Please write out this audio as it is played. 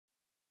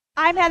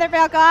I'm Heather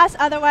Vale Goss,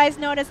 otherwise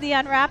known as the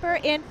Unwrapper,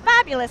 in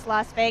fabulous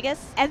Las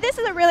Vegas. And this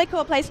is a really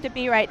cool place to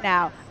be right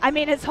now. I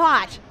mean, it's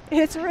hot.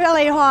 It's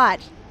really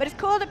hot. But it's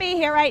cool to be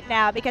here right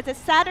now because it's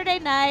Saturday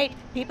night,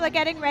 people are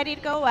getting ready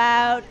to go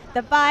out,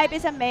 the vibe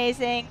is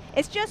amazing.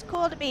 It's just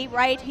cool to be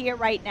right here,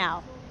 right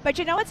now. But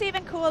you know what's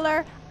even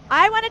cooler?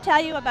 I want to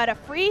tell you about a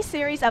free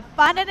series of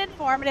fun and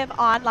informative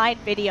online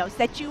videos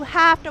that you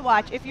have to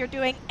watch if you're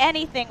doing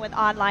anything with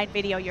online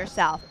video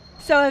yourself.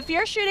 So if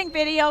you're shooting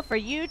video for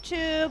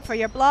YouTube, for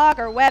your blog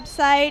or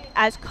website,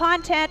 as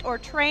content or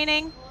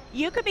training,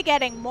 you could be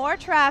getting more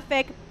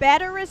traffic,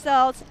 better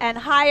results, and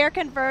higher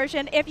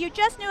conversion if you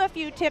just knew a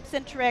few tips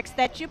and tricks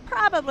that you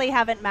probably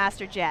haven't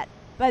mastered yet.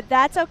 But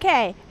that's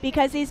okay,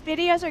 because these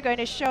videos are going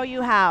to show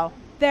you how.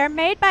 They're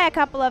made by a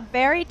couple of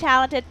very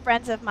talented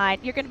friends of mine.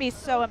 You're going to be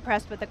so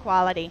impressed with the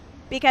quality.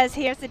 Because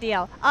here's the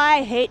deal,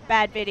 I hate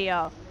bad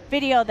video.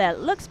 Video that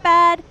looks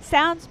bad,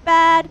 sounds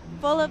bad,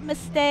 full of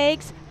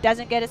mistakes,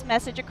 doesn't get its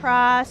message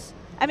across.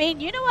 I mean,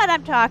 you know what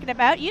I'm talking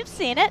about. You've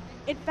seen it.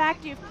 In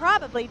fact, you've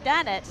probably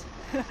done it.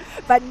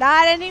 But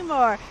not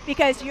anymore,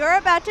 because you're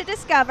about to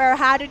discover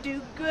how to do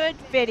good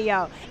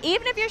video,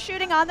 even if you're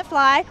shooting on the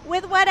fly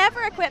with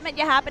whatever equipment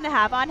you happen to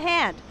have on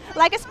hand,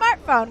 like a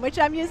smartphone, which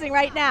I'm using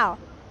right now.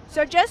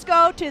 So just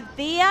go to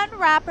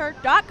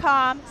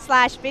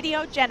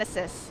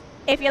theunwrapper.com/videogenesis.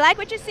 If you like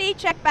what you see,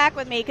 check back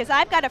with me, because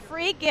I've got a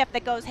free gift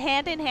that goes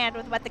hand in hand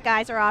with what the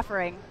guys are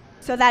offering.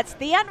 So that's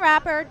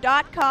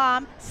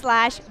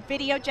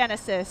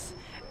theunwrapper.com/videogenesis.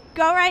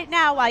 Go right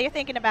now while you're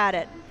thinking about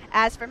it.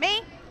 As for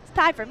me, it's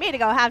time for me to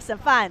go have some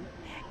fun.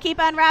 Keep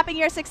unwrapping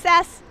your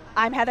success.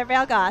 I'm Heather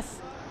Vale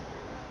Goss.